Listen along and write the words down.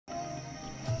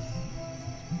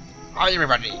Hi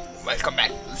everybody, welcome back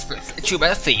to this place. It's you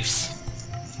by Thieves.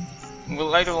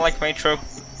 Will I do like my intro?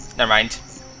 Never mind.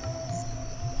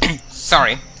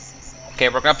 Sorry. Okay,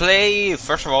 we're gonna play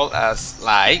first of all as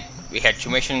Sly. We had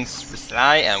 2 missions with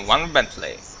Sly and 1 with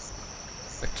Bentley.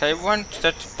 But I want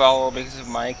that ball because of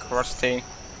my crusty.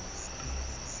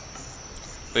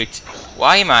 Wait,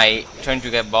 why am I trying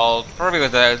to get ball? Probably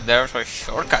because there's a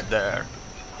shortcut there,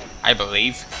 I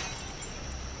believe.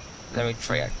 Let me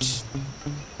try it.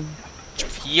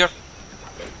 Jump here.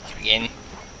 Again.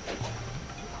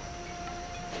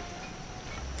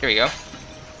 Here we go.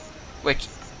 Wait.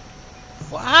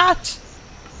 What?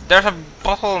 There's a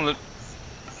bottle on the...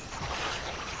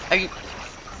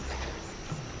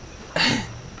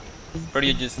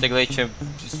 Pretty just the glitch of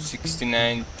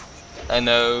 69. I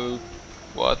know.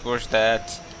 What was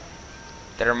that?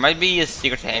 There might be a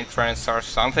secret entrance or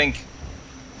something.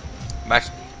 But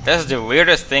that's the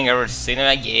weirdest thing I've ever seen in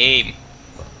a game.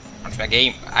 Not in a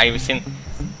game. I've seen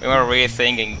more weird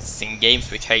things in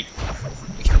games which are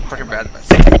pretty bad. But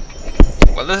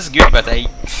well, this is good, but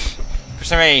for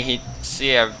some reason I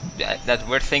see that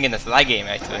weird thing in the Sly game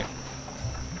actually.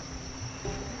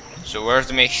 So where's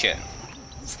the mission?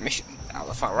 Mission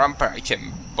Alpha Rampage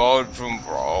and Ballroom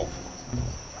Brawl.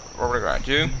 What we're gonna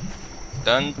do?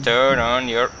 Don't turn on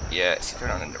your... yes,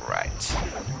 turn on the right.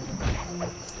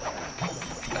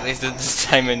 At least this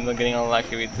time I'm not getting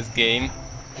unlucky with this game.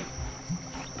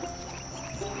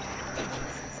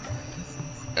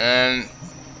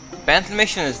 Bentley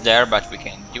mission is there, but we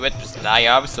can do it with Sly,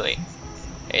 obviously.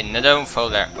 Another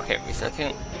folder. Okay, we're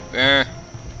looking.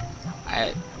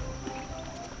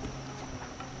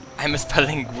 I'm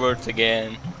spelling words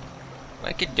again.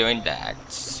 Why keep doing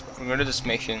that? We're gonna do this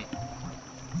mission.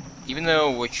 Even though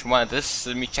which one it is,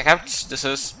 let me check out. This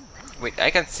is. Wait,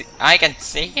 I can see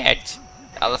it.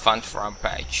 Elephant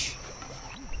Rampage.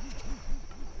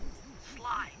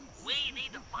 Sly, we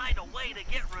need to find a way to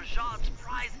get Rajan's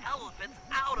prize elephants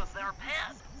out of their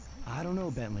pen. I don't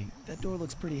know, Bentley. That door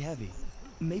looks pretty heavy.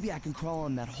 Maybe I can crawl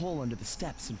on that hole under the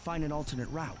steps and find an alternate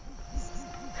route.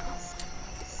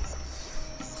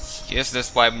 Yes,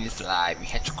 that's why we need Sly. We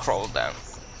had to crawl down.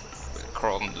 We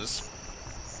crawl on this.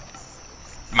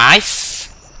 Mice?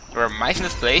 There are mice in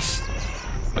this place?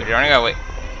 We're running away.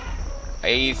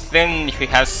 I think we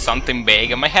have something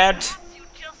big on my head. You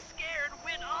just scared,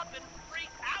 went up and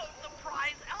freaked out the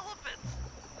prize elephants.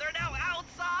 They're now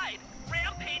outside,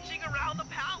 rampaging around the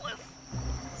palace.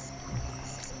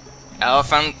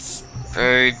 Elephants?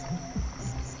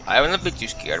 I will not be too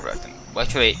scared about them. Well,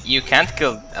 actually, you can't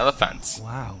kill elephants.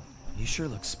 Wow, you sure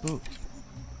look spooked.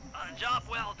 A job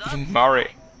well done. Even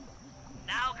Murray.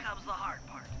 Now comes the hard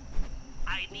part.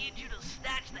 I need you to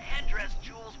snatch the headdress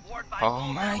jewels worn by Oh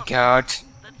both my elephants. god.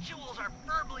 The jewels are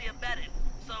firmly embedded,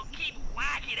 so keep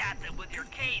whacking at them with your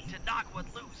cane to knock one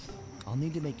loose. I'll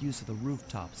need to make use of the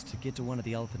rooftops to get to one of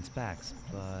the elephant's backs,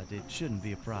 but it shouldn't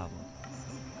be a problem.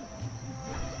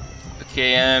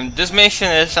 Okay, this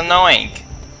mission is annoying.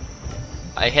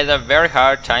 I had a very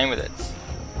hard time with it.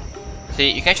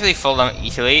 See, you can actually fall down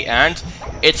easily, and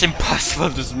it's impossible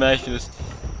to smash this.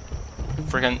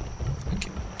 Friggin...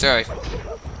 okay, die.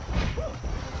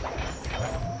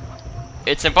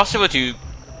 It's impossible to...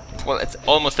 well, it's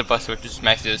almost impossible to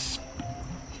smash this.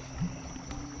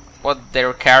 What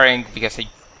they're carrying, because they...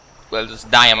 well, those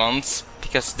diamonds.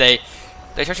 Because they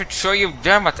try to throw you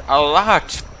down, but a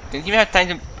lot. They didn't even have time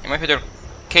to make their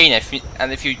cane,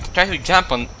 and if you try to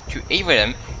jump on to aim with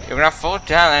them, you're gonna fall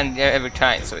down and every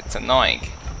time, so it's annoying.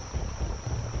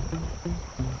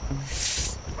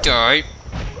 Die.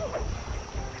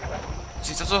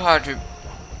 It's also hard to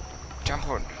jump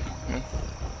on.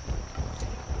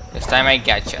 This time I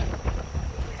gotcha.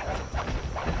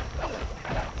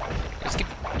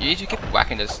 You need to keep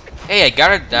whacking this. Hey, I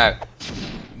got it now.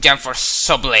 Jump for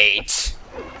Subblade.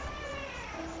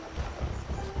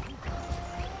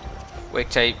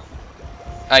 Wait,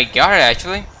 I got it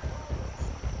actually.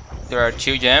 There are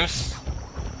 2 gems.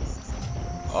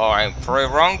 Oh, I'm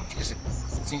probably wrong because it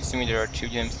seems to me there are 2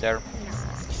 gems there.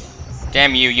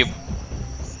 Damn you, you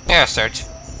bastard!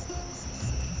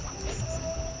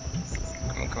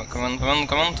 Come on!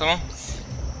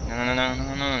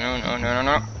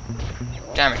 No!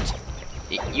 Damn it!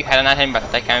 You had nothing,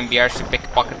 but I can be ours to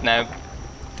pickpocket now.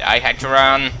 I had to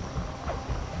run.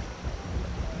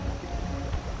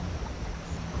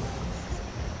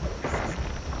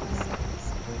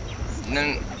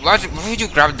 Why did you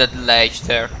grab that ledge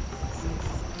there?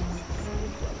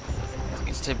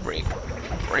 It's a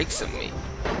breaks on me.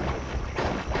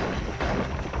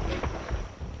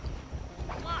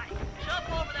 Sly, jump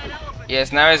over that elephant.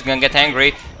 Yes, now he's gonna get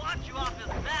angry. Watch you off his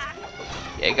back.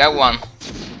 Yeah, got one.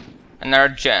 Another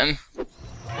gem.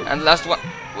 And last one.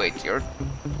 Wait, I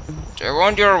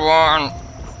want your one.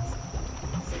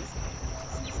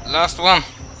 Last one.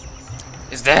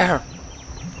 Is there?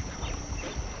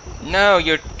 No,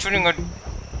 you're turning a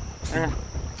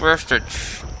bastard.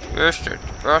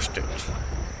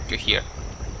 To here.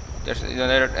 There's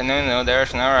no,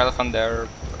 there's another elephant there.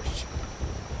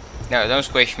 No, don't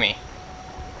squish me.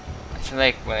 I feel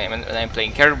like when I'm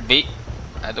playing Kirby,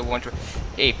 I don't want to.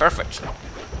 Hey, perfect.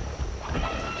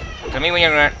 Tell me when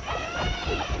you're gonna.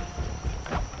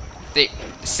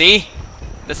 See?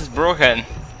 This is broken.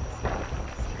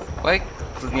 Why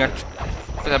couldn't you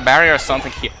put a barrier or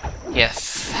something here?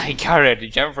 Yes, I got it. The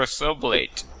gem for so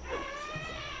late.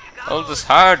 All this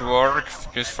hard work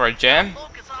just for a gem?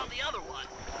 Focus on the other one.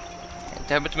 It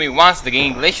happened to me once, the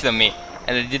game glitched on me,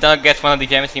 and I did not get one of the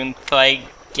gems even until I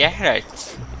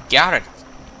got it.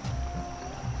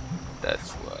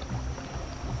 That's what.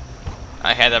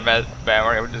 I had a bad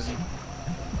memory with this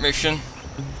mission.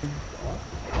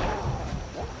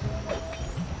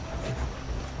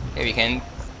 Okay, we can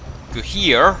go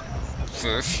here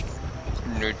first.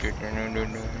 No.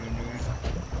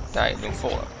 Die, don't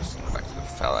fall. I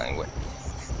fell anyway.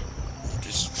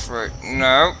 Just straight.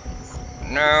 No,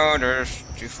 there's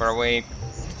too far away.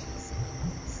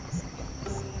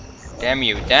 Damn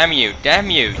you!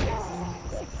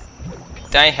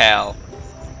 Die hell!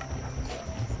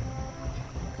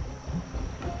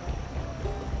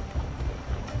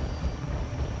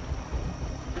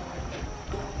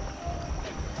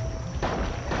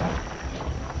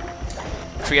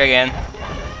 Tree again.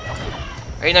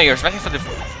 Hey, no, you're waiting for the.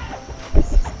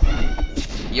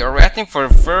 You're waiting for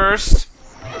the first.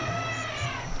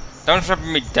 Don't drop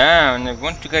me down. I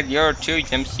want to get your 2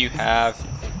 gems you have.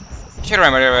 Should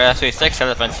remember there were actually 6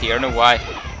 elephants here. I don't know why.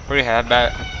 Really have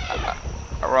a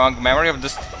wrong memory of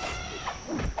this.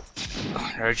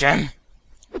 Oh, another gem.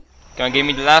 Gonna give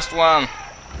me the last one.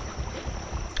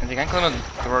 And they can climb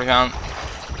the around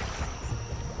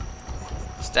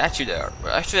statue there.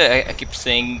 But actually, I keep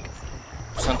saying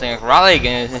something like Raleigh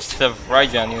instead of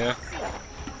Rajan, you know.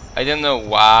 I don't know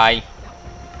why.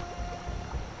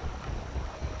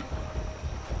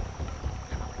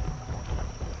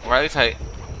 Or at least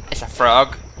it's a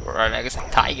frog, or I guess a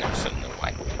tiger or something.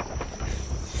 Why?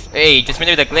 Hey, just made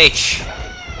it with a glitch.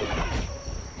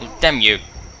 Damn you!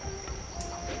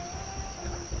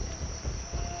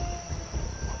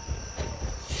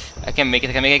 I can make it.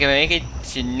 I can make it.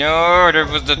 No, there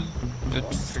was the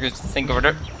freaking thing over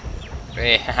there.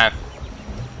 Hey, haha.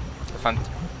 Fun.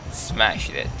 Smash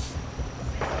it.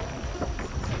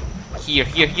 Here.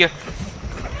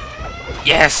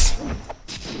 Yes!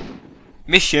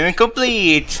 Mission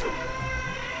complete!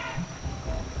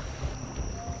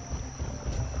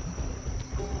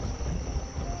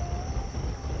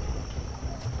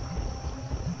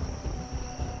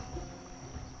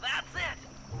 That's it!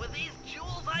 With these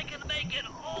jewels I can make an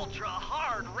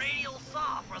ultra-hard radial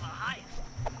saw for the heist.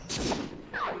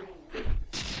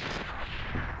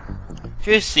 If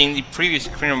you've seen the previous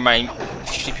screen of my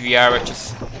GPR, which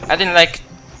is I didn't like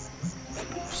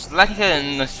slightly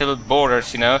unstable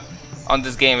borders, you know, on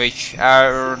this game, which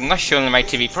are not shown on my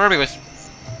TV, probably because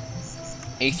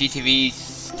HD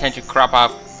TVs tend to crop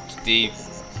out the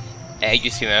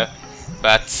edges, you know.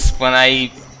 But when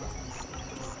I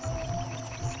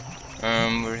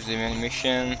where's the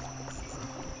animation?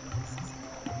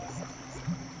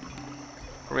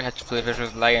 Probably had to play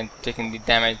visual light and taking the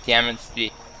damage.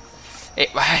 Hey,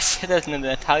 I said that in an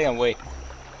Italian way.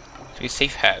 To a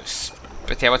safe house.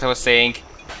 But yeah, what I was saying.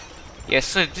 Yeah,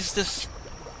 so this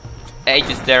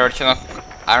edges there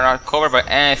are not covered by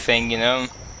anything, you know.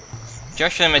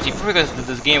 Just imagine, because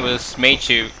this game was made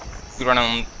to run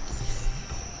on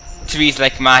TVs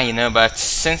like mine, you know. But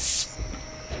since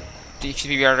the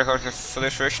HDVR recorded for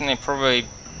this version, I probably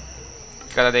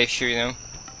got that issue, you know.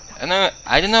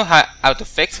 I don't know how to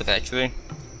fix it actually.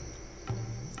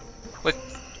 Wait,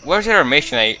 where's the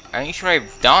animation? I'm sure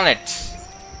I've done it.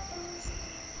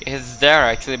 It's there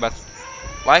actually, but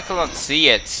why can I not see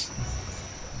it?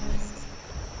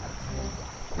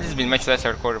 This has been much less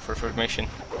recorded for short mission.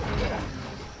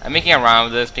 I'm making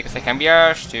around this because I can be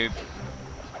asked to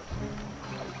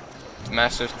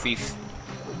master thief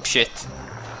shit.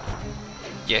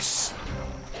 Yes.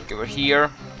 Over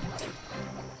here.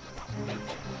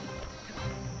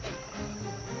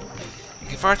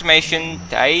 For automation,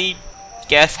 I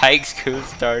guess high school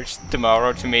starts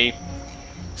tomorrow to me.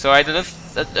 So I'm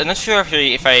not sure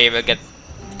actually if I will get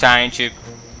time to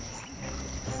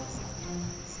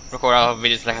record all of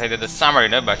videos like I did this summer, you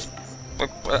know, but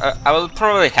I will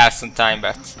probably have some time,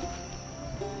 but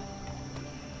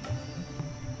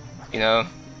you know,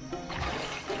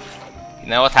 You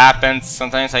know what happens?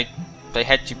 Sometimes I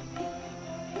had to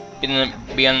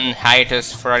be on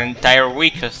hiatus for an entire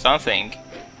week or something.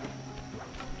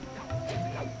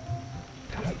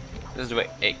 This is the way.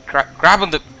 Hey, grab on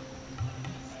the.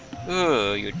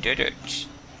 Ooh, you did it.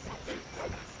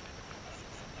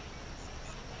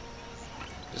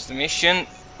 This is the mission.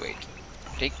 Wait,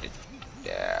 take it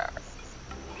there.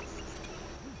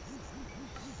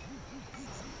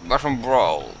 Bathroom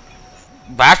brawl.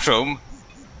 Bathroom?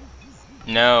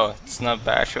 No, it's not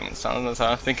bathroom. It's not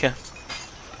something else.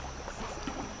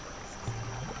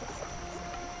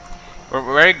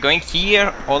 We're going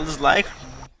here all this life.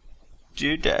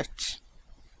 Do that.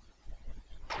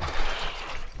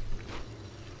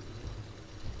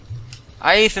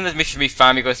 I think this mission should be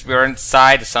fun because we're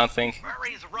inside or something.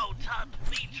 Murray's rotund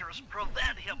features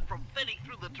prevent him from fitting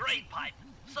through the drain pipe,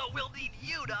 so we'll need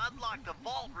you to unlock the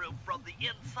vault room from the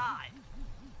inside.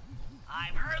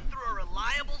 I've heard through a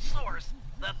reliable source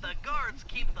that the guards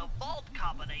keep the vault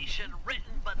combination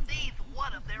written beneath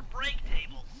one of their break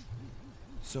tables.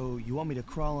 So you want me to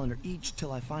crawl under each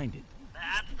till I find it?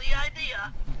 That's the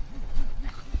idea.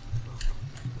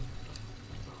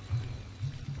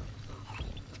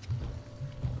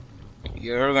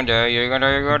 You're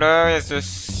gonna, it's a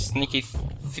sneaky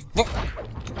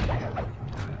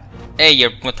Hey, you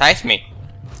hypnotized me.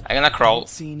 I'm gonna I crawl. don't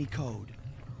see any code.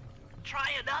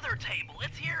 Try another table.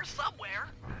 It's here somewhere.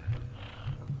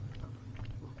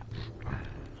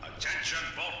 Attention,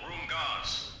 vault room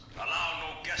guards. Allow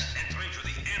no guest entry to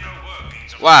the inner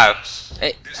workings of Wow. the place.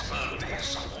 Hey. This vault is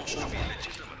supposed to be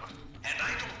legitimate, and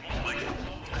I don't want my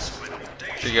flawless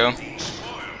reputation There you go. being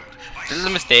spoiled by This is a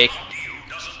some mistake. rowdy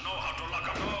who doesn't know how to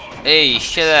lock a door. Hey,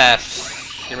 shut up.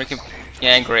 You're making me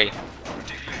angry.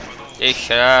 Hey,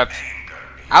 shut up.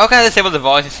 How can I disable the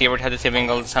voices here without disabling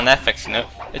all the sound effects, you know?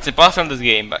 It's impossible in this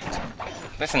game, but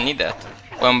it doesn't need that.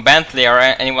 When Bentley or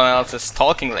anyone else is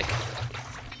talking like...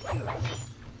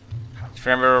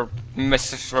 Remember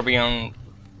Mrs. Ruby on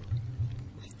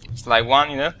slide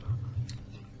 1, you know?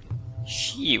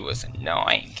 She was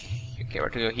annoying. Okay,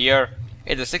 what to do here?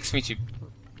 It just takes me to...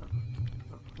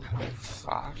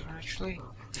 Father, actually?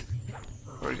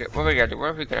 What we gotta do?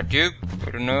 What we gotta do? I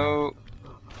don't know.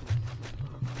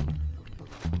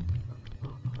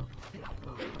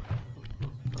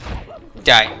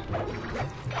 Die.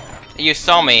 You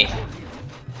saw me.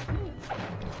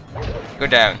 Go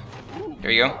down.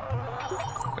 There you go.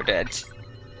 You're dead.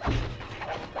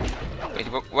 Wait,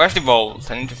 where's the vault?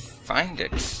 I need to find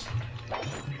it.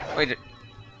 Wait.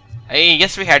 I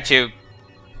guess we had to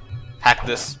hack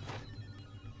this.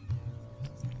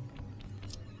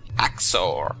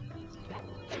 Axor.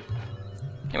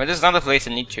 Yeah, but this is not the place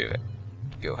I need to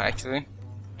go, actually.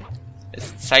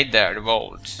 It's inside there, the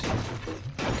vault.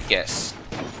 I guess.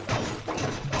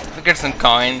 I'll get some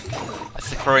coin. That's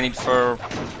the core I need for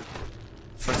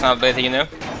some ability, you know?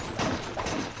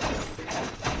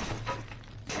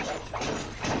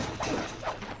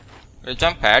 A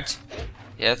jump pad?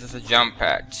 Yes, it's a jump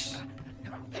pad.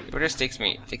 Where this takes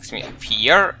me? It takes me up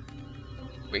here?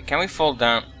 Wait, can we fall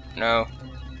down? No.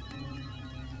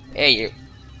 Hey, you.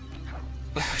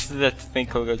 That thing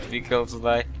called go to the kills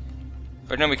by.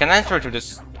 But no, we can enter to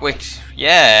this. Wait,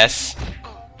 yes.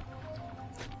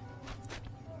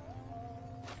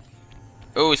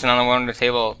 Oh, it's another one on the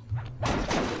table.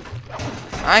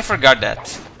 I forgot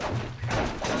that.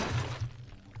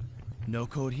 No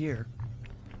code here.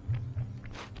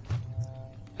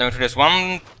 No, to this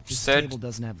one This set. table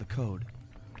doesn't have the code.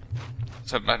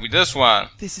 So it might be this one.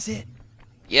 This is it.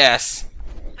 Yes.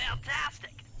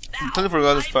 Fantastic. Now, Totally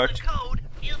forgot this type part. the code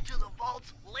into the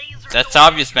vault's laser That's door.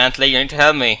 obvious, Bentley. You need to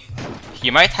help me.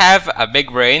 You might have a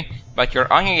big brain, but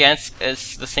your audience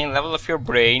is the same level of your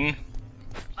brain.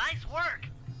 Nice work.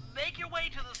 Make your way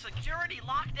to the security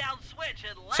lockdown switch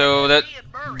and let So me and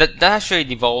Murray. that's actually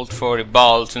the vault for the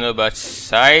ball to know, but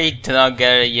I did not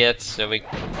get it yet, so we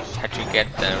had to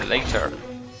get there later.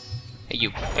 Hey,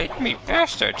 you bit me,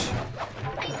 bastard!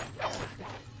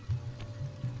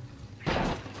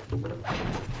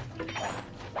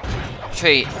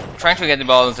 Actually, trying to get the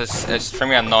balls is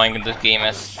extremely annoying in this game,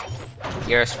 as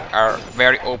ears are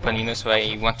very open, you know, so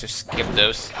I want to skip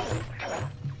those.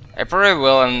 I probably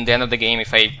will at the end of the game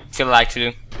if I feel like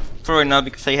to do. Probably not,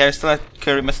 because I have still a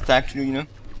carry must attack to do, you know.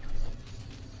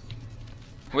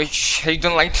 Which I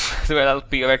don't like to do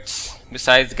LP of it,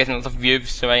 besides getting a lot of views,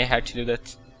 so I had to do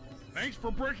that. Thanks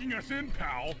for breaking us in,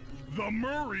 pal. The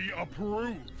Murray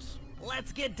approves.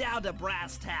 Let's get down to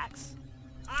brass tacks.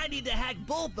 I need to hack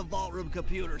both the vault room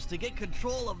computers to get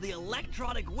control of the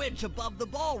electronic winch above the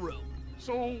ballroom.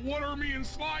 So what are me and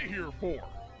Sly here for?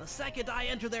 The second I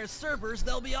enter their servers,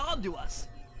 they'll be on to us.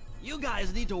 You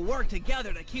guys need to work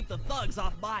together to keep the thugs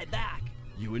off my back.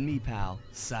 You and me, pal,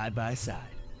 side by side.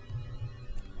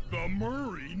 The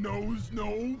Murray knows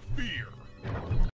no fear.